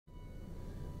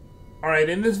Alright,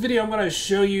 in this video I'm going to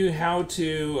show you how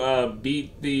to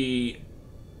beat the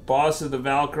boss of the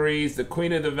Valkyries, the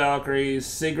Queen of the Valkyries,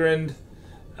 Sigrun.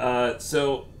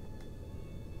 So,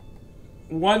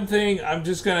 one thing,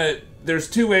 there's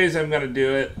two ways I'm going to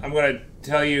do it. I'm going to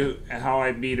tell you how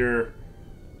I beat her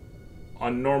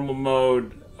on normal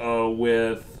mode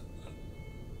with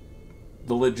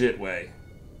the legit way.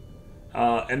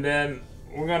 And then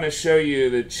we're going to show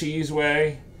you the cheese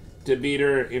way to beat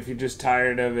her if you're just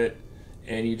tired of it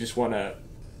and you just want to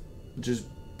just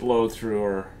blow through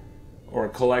her or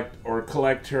collect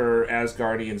her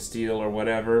Asgardian steel or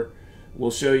whatever. We'll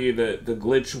show you the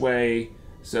glitch way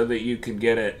so that you can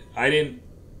get it.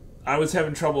 I was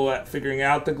having trouble at figuring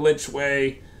out the glitch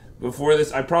way before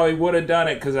this. I probably would have done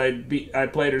it because I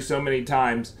played her so many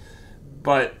times,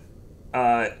 but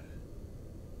we're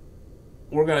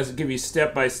going to give you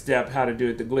step by step how to do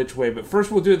it the glitch way. But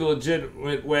first we'll do the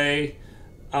legitimate way.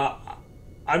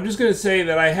 I'm just going to say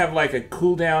that I have like a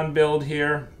cooldown build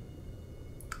here.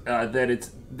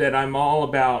 That I'm all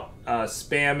about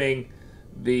spamming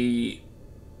the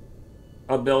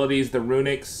abilities, the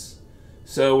runics.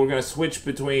 So we're going to switch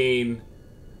between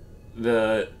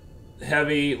the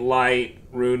heavy, light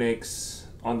runics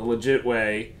on the legit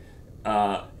way.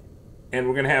 And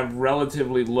we're going to have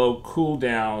relatively low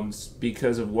cooldowns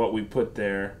because of what we put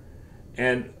there.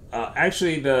 And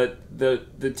actually,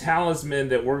 the talisman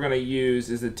that we're going to use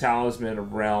is the Talisman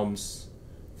of Realms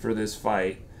for this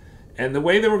fight. And the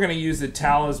way that we're going to use the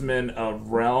Talisman of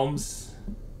Realms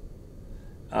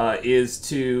is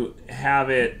to have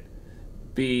it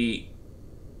be...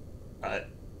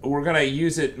 we're going to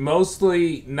use it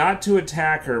mostly not to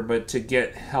attack her, but to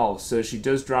get health. So she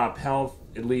does drop health,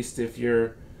 at least if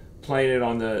you're playing it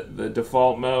on the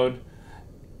default mode.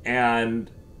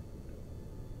 And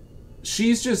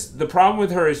she's just... the problem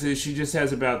with her is that she just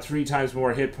has about 3 times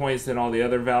more hit points than all the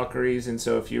other Valkyries, and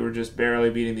so if you were just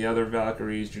barely beating the other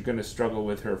Valkyries, you're going to struggle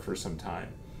with her for some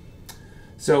time.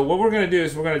 So what we're going to do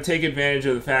is we're going to take advantage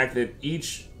of the fact that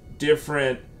each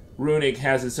different runic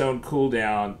has its own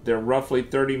cooldown. They're roughly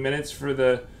 30 minutes for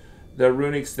the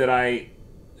runics that I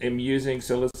am using,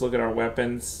 so let's look at our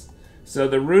weapons. So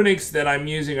the runics that I'm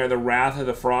using are the Wrath of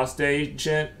the Frost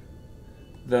Agent,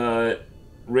 the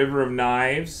River of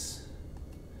Knives,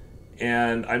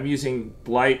 and I'm using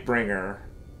Blightbringer.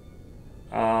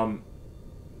 I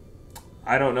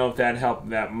don't know if that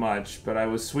helped that much, but I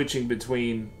was switching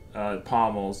between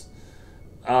pommels.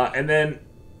 And then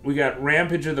we got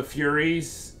Rampage of the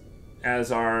Furies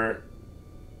as our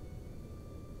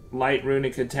light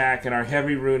runic attack, and our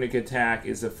heavy runic attack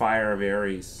is the Fire of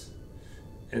Ares.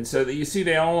 And so that you see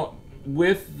they all,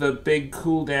 with the big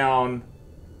cooldown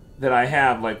that I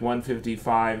have, like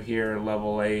 155 here,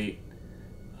 level 8,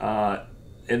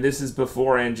 and this is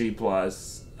before NG+.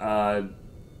 This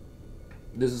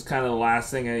is kind of the last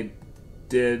thing I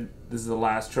did. This is the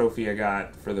last trophy I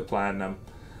got for the Platinum.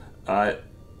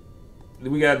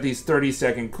 We got these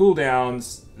 30-second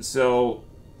cooldowns, so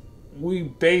we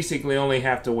basically only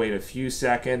have to wait a few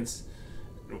seconds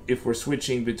if we're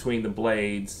switching between the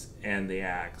blades and the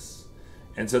axe.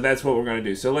 And so that's what we're going to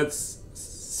do. So let's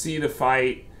see the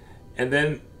fight, and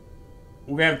then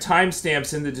we're going to have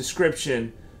timestamps in the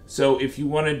description. So if you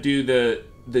want to do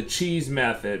the cheese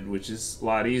method, which is a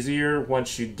lot easier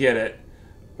once you get it,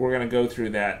 we're going to go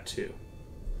through that too.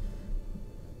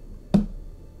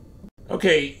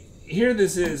 Okay, here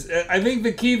this is. I think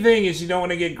the key thing is you don't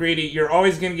want to get greedy. You're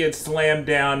always going to get slammed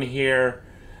down here.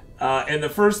 And the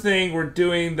first thing, we're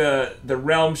doing the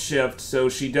realm shift so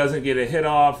she doesn't get a hit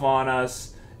off on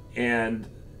us. And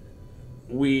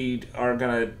we are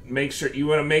going to make sure, you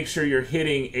want to make sure you're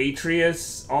hitting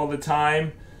Atreus all the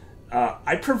time.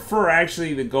 I prefer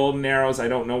actually the golden arrows. I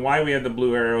don't know why we have the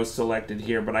blue arrows selected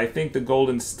here, but I think the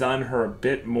golden stun her a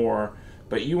bit more.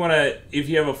 But you want to, if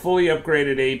you have a fully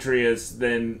upgraded Atreus,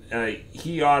 then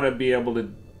he ought to be able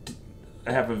to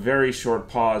have a very short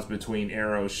pause between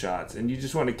arrow shots. And you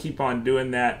just want to keep on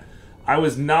doing that. I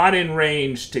was not in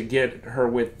range to get her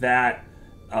with that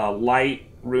light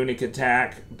runic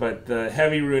attack, but the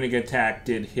heavy runic attack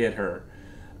did hit her.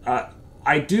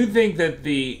 I do think that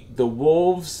the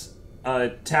wolves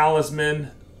talisman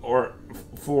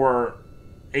for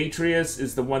Atreus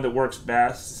is the one that works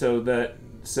best. So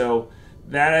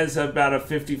that is about a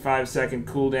 55-second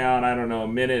cooldown. I don't know, a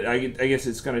minute. I guess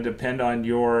it's going to depend on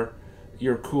your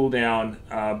cooldown.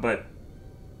 But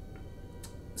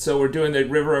so we're doing the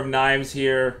River of Knives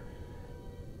here,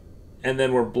 and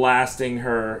then we're blasting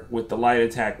her with the light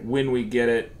attack when we get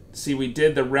it. See, we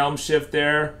did the realm shift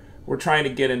there. We're trying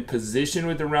to get in position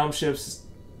with the realm shifts,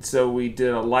 so we did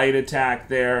a light attack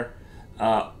there.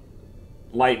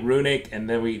 light runic, and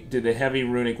then we did the heavy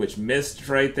runic, which missed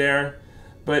right there.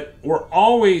 But we're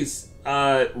always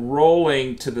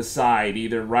rolling to the side,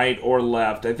 either right or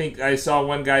left. I think I saw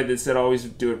one guy that said always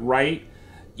do it right.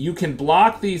 You can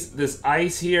block this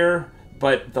ice here,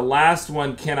 but the last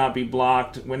one cannot be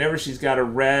blocked. Whenever she's got a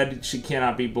red, she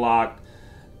cannot be blocked.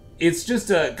 It's just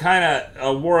a kind of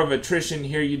a war of attrition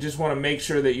here. You just want to make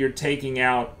sure that you're taking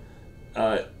out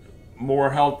a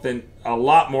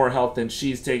lot more health than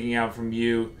she's taking out from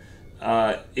you.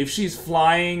 If she's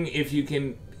flying, if you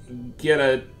can get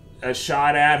a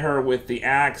shot at her with the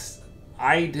axe,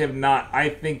 I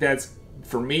think that's,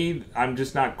 for me, I'm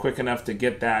just not quick enough to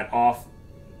get that off.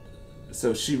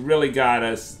 So she really got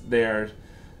us there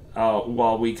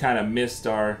while we kind of missed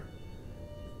our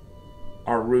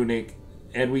runic.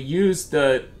 And we used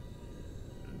the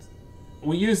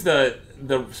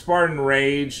Spartan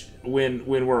Rage when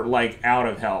we're like out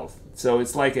of health. So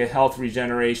it's like a health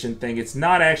regeneration thing. It's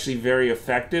not actually very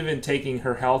effective in taking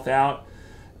her health out,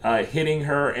 hitting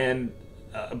her,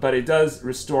 but it does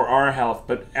restore our health.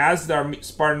 But as our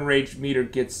Spartan Rage meter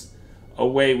gets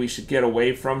away, we should get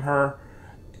away from her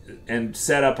and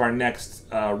set up our next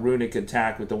runic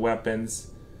attack with the weapons.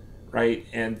 Right,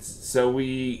 and so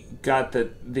we got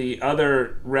the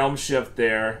other realm shift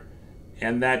there,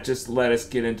 and that just let us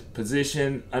get into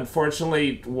position.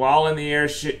 Unfortunately, while in the air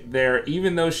there,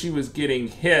 even though she was getting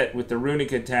hit with the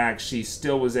runic attack, she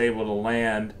still was able to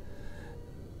land.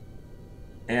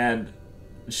 And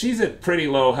she's at pretty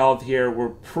low health here. We're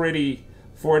pretty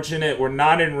fortunate. We're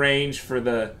not in range for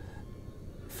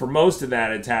most of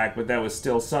that attack, but that was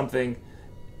still something.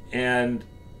 And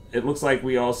it looks like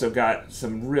we also got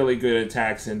some really good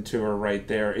attacks into her right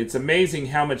there. It's amazing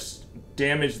how much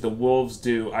damage the wolves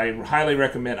do. I highly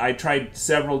recommend. I tried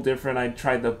several different. I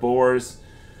tried the boars.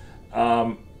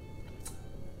 I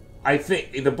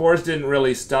think the boars didn't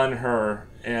really stun her,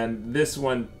 and this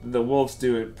one, the wolves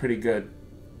do a pretty good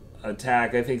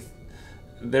attack. I think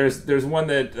there's one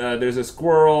that there's a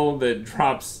squirrel that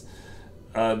drops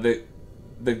the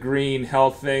green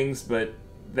health things, but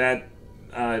that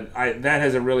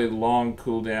has a really long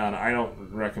cooldown. I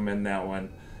don't recommend that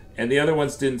one. And the other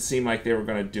ones didn't seem like they were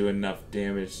going to do enough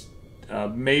damage.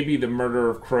 Maybe the Murder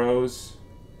of Crows.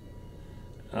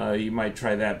 You might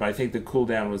try that, but I think the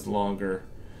cooldown was longer.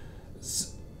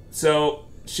 So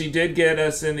she did get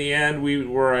us in the end. We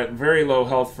were at very low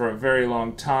health for a very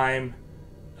long time.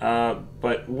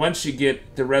 But once you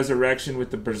get the resurrection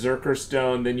with the Berserker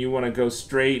Stone, then you want to go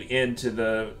straight into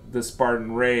the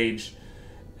Spartan Rage.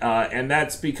 And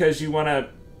that's because you want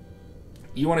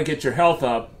to get your health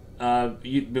up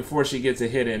before she gets a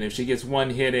hit in. If she gets one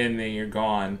hit in, then you're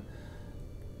gone.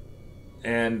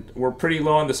 And we're pretty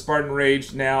low on the Spartan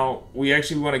Rage now. We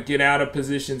actually want to get out of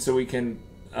position so we can.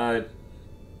 I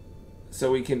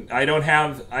don't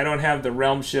have the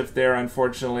realm shift there,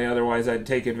 unfortunately. Otherwise, I'd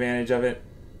take advantage of it.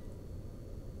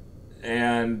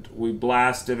 And we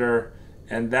blasted her,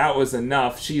 and that was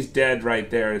enough. She's dead right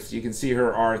there. So you can see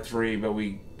her R3, but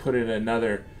we put in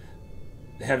another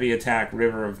heavy attack,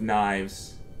 River of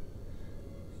Knives,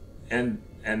 and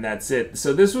that's it.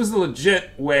 So this was the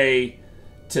legit way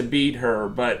to beat her,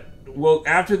 but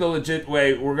after the legit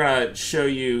way, we're gonna show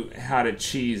you how to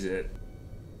cheese it.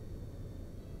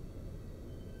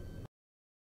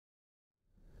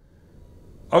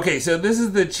 Okay, so this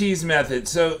is the cheese method.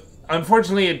 So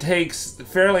unfortunately, it takes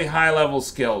fairly high-level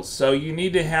skills. So you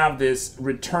need to have this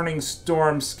Returning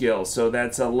Storm skill. So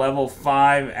that's a level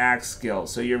 5 axe skill.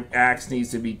 So your axe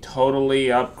needs to be totally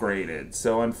upgraded.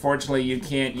 So unfortunately, you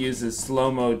can't use this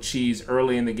slow-mo cheese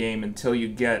early in the game until you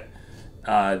get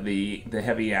the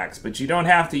heavy axe. But you don't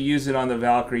have to use it on the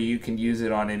Valkyrie. You can use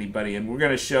it on anybody. And we're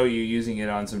going to show you using it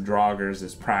on some Draugrs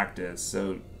as practice.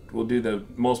 So we'll do the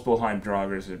Muspelheim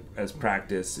Draugrs as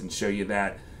practice and show you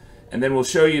that. And then we'll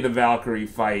show you the Valkyrie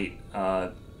fight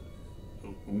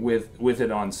with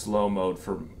it on slow mode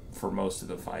for most of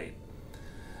the fight.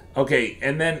 Okay,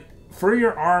 and then for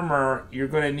your armor, you're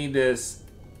going to need this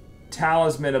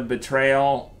Talisman of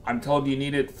Betrayal. I'm told you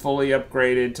need it fully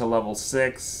upgraded to level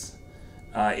 6.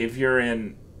 I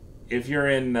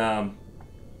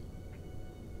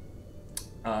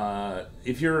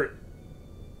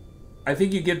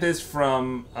think you get this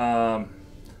from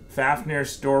Fafnir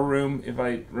storeroom, if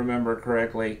I remember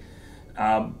correctly,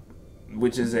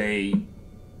 which is a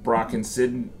Brock and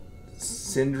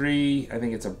Sindri. I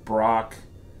think it's a Brock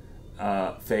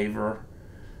favor.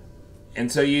 And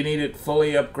so you need it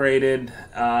fully upgraded.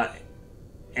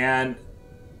 And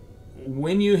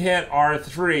when you hit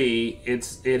R3,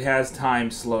 it has time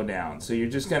slowdown. So you're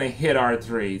just going to hit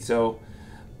R3. So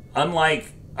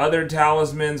unlike other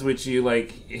talismans, which you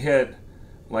hit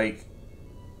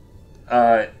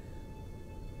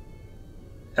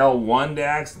L1 to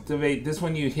activate. This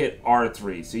one you hit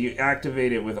R3. So you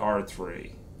activate it with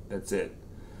R3. That's it.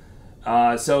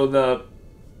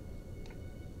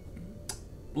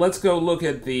 Let's go look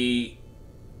at the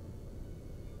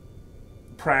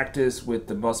practice with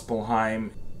the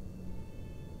Muspelheim.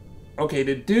 Okay,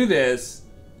 to do this,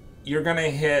 you're going to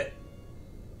hit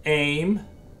aim,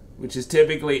 which is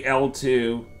typically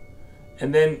L2,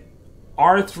 and then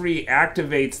R3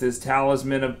 activates this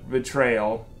Talisman of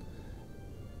Betrayal,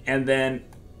 and then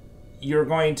you're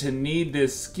going to need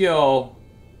this skill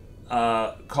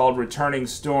called Returning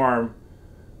Storm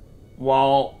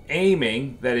while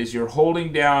aiming. That is, you're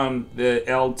holding down the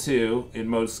L2 in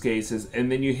most cases,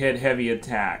 and then you hit heavy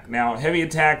attack. Now, heavy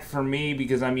attack for me,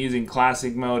 because I'm using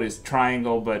classic mode, is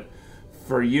triangle, but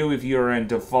for you, if you're in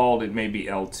default, it may be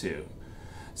L2.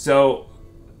 So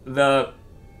the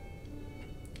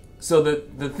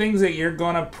things that you're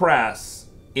going to press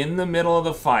in the middle of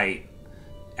the fight,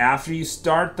 after you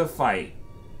start the fight,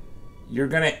 you're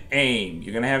going to aim.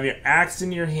 You're going to have your axe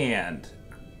in your hand.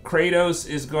 Kratos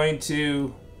is going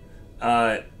to, you're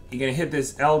going to hit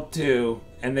this L2,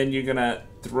 and then you're going to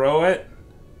throw it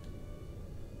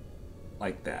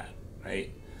like that,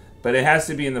 right? But it has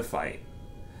to be in the fight.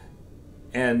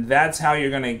 And that's how you're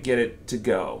going to get it to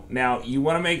go. Now, you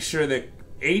want to make sure that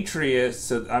Atreus,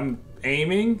 so I'm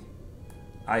aiming,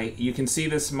 you can see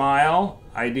the smile,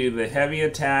 I do the heavy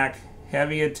attack,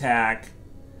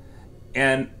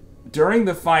 and during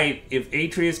the fight, if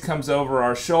Atreus comes over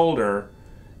our shoulder,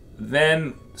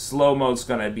 then slow mode's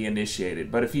going to be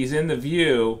initiated. But if he's in the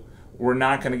view, we're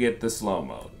not going to get the slow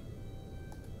mode.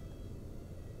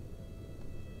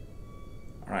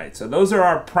 Alright, so those are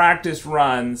our practice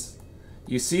runs.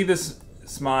 You see this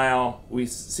smile, we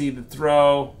see the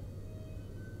throw,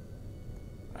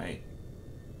 right?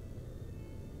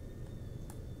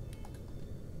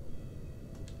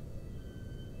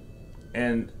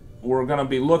 And we're going to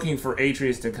be looking for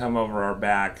Atreus to come over our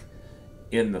back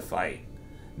in the fight.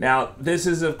 Now, this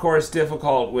is, of course,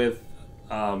 difficult with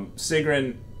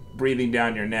Sigurn breathing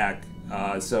down your neck,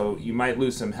 so you might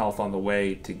lose some health on the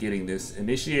way to getting this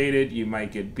initiated. You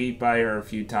might get beat by her a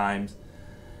few times.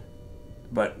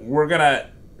 But we're gonna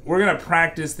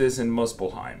practice this in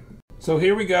Muspelheim. So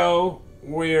here we go.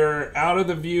 We're out of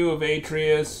the view of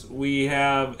Atreus. We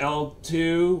have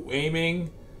L2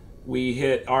 aiming. We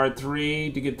hit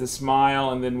R3 to get the smile,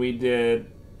 and then we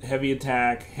did heavy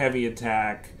attack,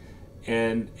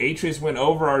 and Atreus went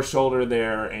over our shoulder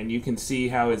there, and you can see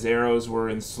how his arrows were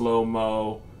in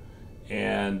slow-mo,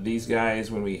 and these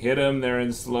guys, when we hit them, they're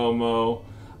in slow-mo.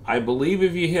 I believe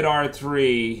if you hit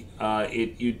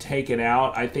R3, you take it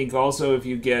out. I think also if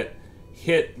you get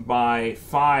hit by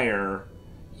fire,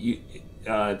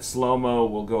 slow-mo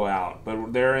will go out.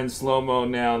 But they're in slow-mo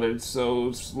now. They're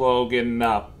so slow getting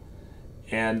up.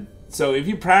 And so if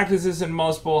you practice this in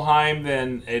Muspelheim,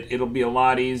 then it'll be a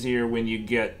lot easier when you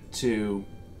get to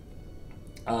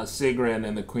Sigrun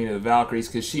and the Queen of the Valkyries,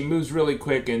 because she moves really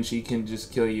quick and she can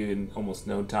just kill you in almost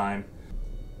no time.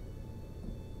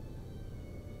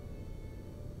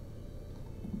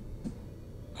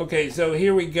 Okay, so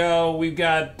here we go. We've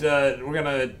got, we're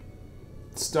gonna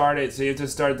start it. So you have to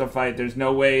start the fight. There's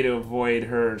no way to avoid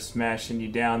her smashing you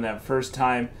down that first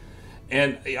time.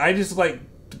 And I just like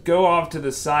to go off to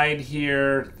the side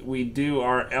here. We do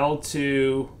our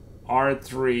L2,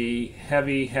 R3,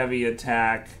 heavy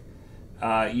attack.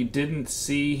 You didn't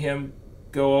see him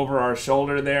go over our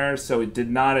shoulder there, so it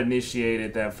did not initiate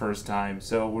it that first time.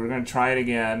 So we're gonna try it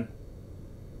again.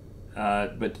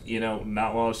 But, you know,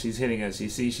 not while she's hitting us. You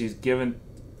see, she's giving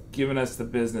us the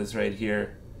business right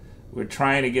here. We're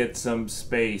trying to get some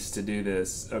space to do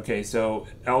this. Okay, so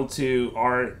L2,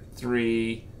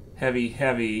 R3,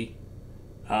 heavy.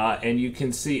 And you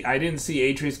can see, I didn't see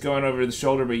Atreus going over the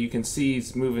shoulder, but you can see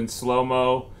he's moving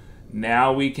slow-mo.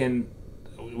 Now we can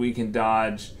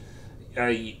dodge.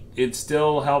 It's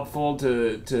still helpful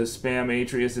to spam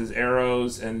Atreus's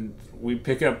arrows, and we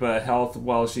pick up a health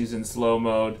while she's in slow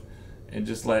mode. And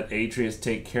just let Atreus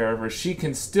take care of her. She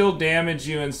can still damage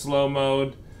you in slow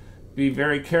mode. Be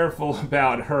very careful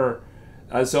about her.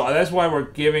 So that's why we're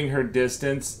giving her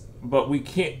distance. But we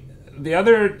can't... The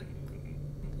other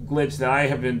glitch that I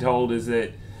have been told is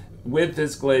that with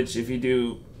this glitch, if you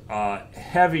do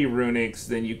heavy runics,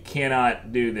 then you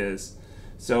cannot do this.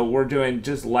 So we're doing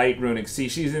just light runics. See,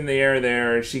 she's in the air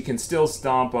there. She can still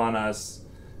stomp on us,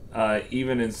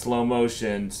 even in slow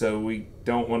motion. So we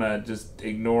don't want to just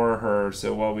ignore her.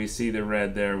 So while we see the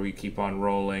red there, we keep on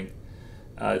rolling.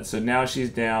 So now she's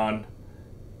down,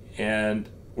 and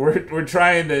we're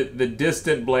trying the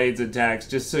distant blades attacks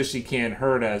just so she can't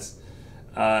hurt us.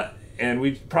 and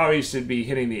we probably should be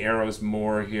hitting the arrows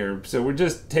more here. So we're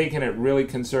just taking it really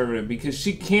conservative because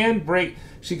she can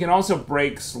also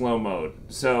break slow mode.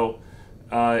 So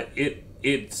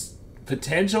it's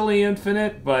potentially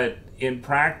infinite, but in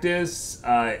practice,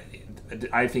 I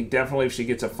think definitely if she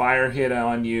gets a fire hit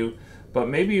on you, but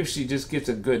maybe if she just gets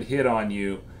a good hit on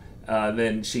you,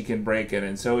 then she can break it.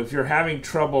 And so if you're having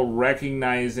trouble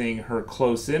recognizing her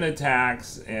close-in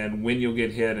attacks and when you'll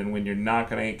get hit and when you're not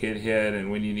going to get hit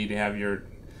and when you need to have your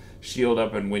shield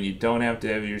up and when you don't have to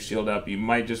have your shield up, you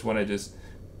might just want to just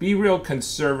be real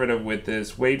conservative with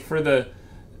this. Wait for the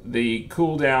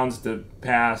cooldowns to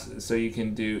pass so you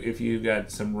can do, if you've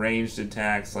got some ranged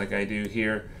attacks like I do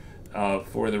here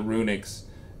for the runics,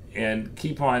 and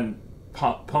keep on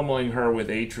pummeling her with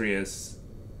Atreus.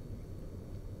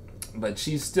 But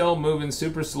she's still moving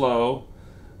super slow,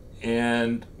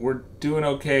 and we're doing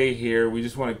okay here. We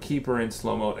just want to keep her in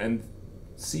slow mode. And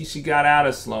see, she got out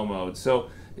of slow mode. So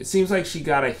it seems like she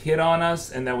got a hit on us,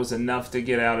 and that was enough to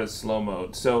get out of slow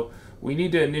mode. So we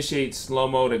need to initiate slow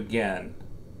mode again.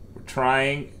 We're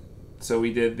trying. So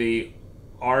we did the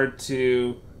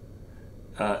R2,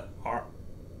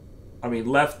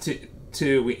 left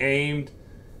to, we aimed,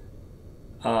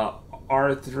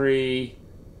 R3,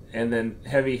 and then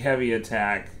heavy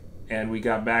attack, and we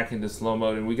got back into slow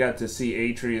mode, and we got to see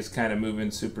Atreus kind of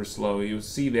moving super slow. You'll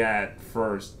see that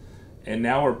first, and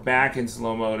now we're back in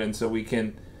slow mode, and so we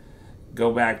can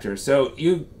go back to her. So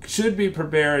you should be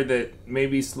prepared that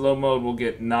maybe slow mode will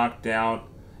get knocked out,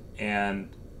 and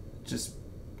just,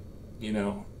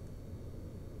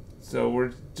 so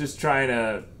we're just trying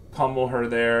to pummel her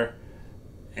there,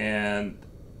 and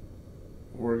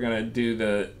we're gonna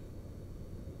do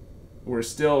we're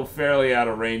still fairly out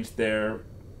of range there.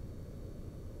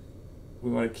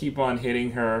 We want to keep on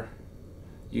hitting her.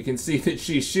 You can see that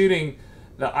she's shooting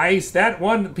the ice. That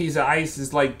one piece of ice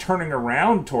is like turning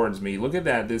around towards me. Look at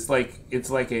that. It's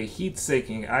like a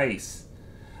heat-seeking ice.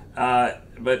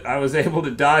 But I was able to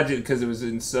dodge it because it was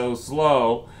in so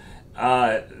slow.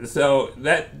 So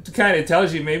that kind of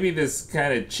tells you maybe this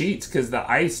kind of cheats because the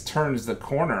ice turns the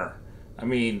corner. I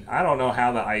mean, I don't know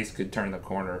how the ice could turn the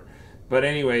corner. But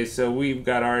anyway, so we've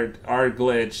got our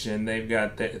glitch, and they've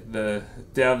got the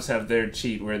devs have their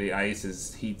cheat where the ice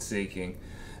is heat-seeking.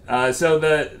 So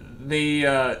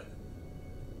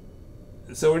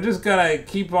so we're just gonna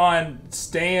keep on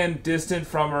staying distant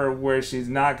from her where she's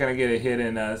not gonna get a hit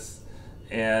in us,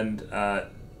 and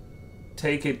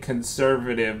take it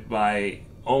conservative by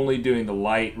only doing the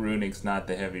light runics, not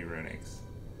the heavy runics,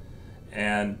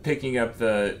 and picking up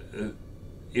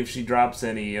if she drops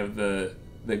any of the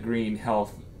green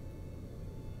health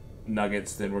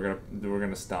nuggets, then we're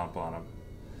gonna stomp on them,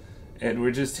 and we're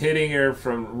just hitting her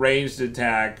from ranged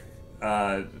attack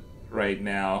right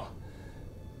now,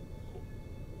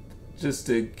 just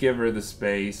to give her the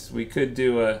space. We could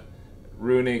do a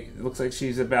runic. It looks like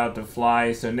she's about to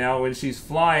fly, so now when she's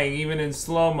flying, even in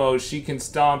slow-mo, she can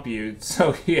stomp you,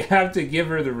 so you have to give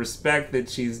her the respect that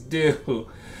she's due.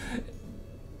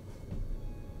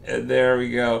 And there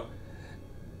we go.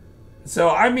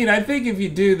 So I mean, I think if you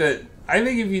do the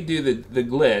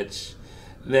glitch,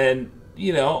 then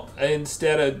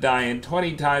instead of dying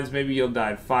 20 times, maybe you'll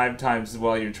die 5 times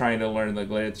while you're trying to learn the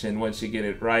glitch. And once you get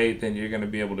it right, then you're going to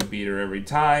be able to beat her every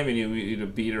time, and you'll be able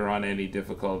to beat her on any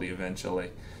difficulty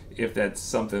eventually, if that's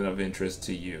something of interest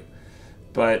to you.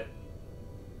 But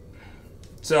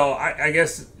so I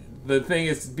guess the thing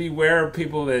is, beware of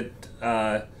people that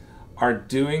are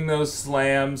doing those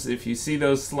slams. If you see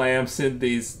those slams in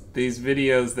these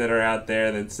videos that are out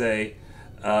there that say,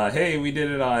 hey, we did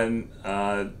it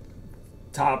on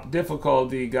top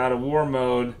difficulty, God of War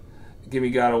mode, give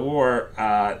me God of War,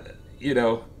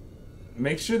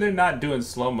 make sure they're not doing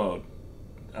slow mode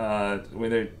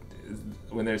when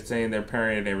they're saying they're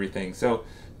parrying and everything. So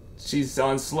she's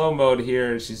on slow mode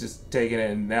here, she's just taking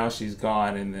it, and now she's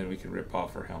gone, and then we can rip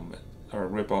off her helmet, or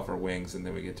rip off her wings, and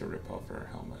then we get to rip off her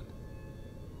helmet.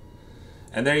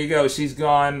 And there you go, she's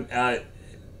gone.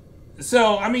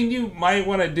 So, I mean, you might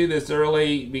want to do this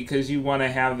early because you want to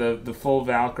have the full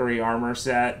Valkyrie armor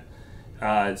set.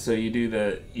 So you do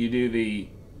the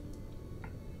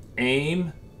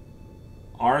aim,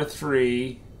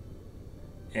 R3,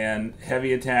 and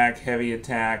heavy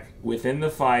attack within the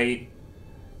fight,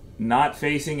 not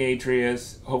facing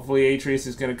Atreus. Hopefully Atreus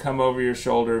is going to come over your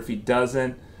shoulder. If he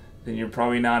doesn't, then you're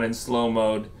probably not in slow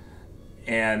mode.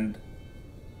 And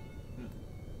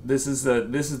this is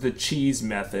the cheese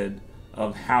method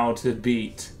of how to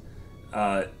beat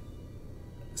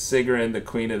Sigurn, the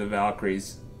Queen of the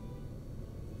Valkyries.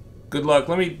 Good luck.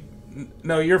 Let me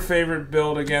know your favorite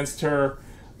build against her.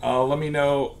 Let me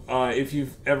know if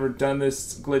you've ever done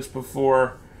this glitch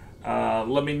before.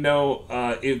 Let me know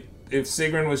if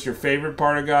Sigurn was your favorite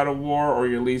part of God of War or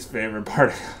your least favorite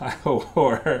part of God of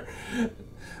War.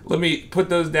 Let me put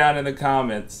those down in the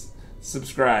comments.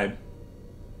 Subscribe.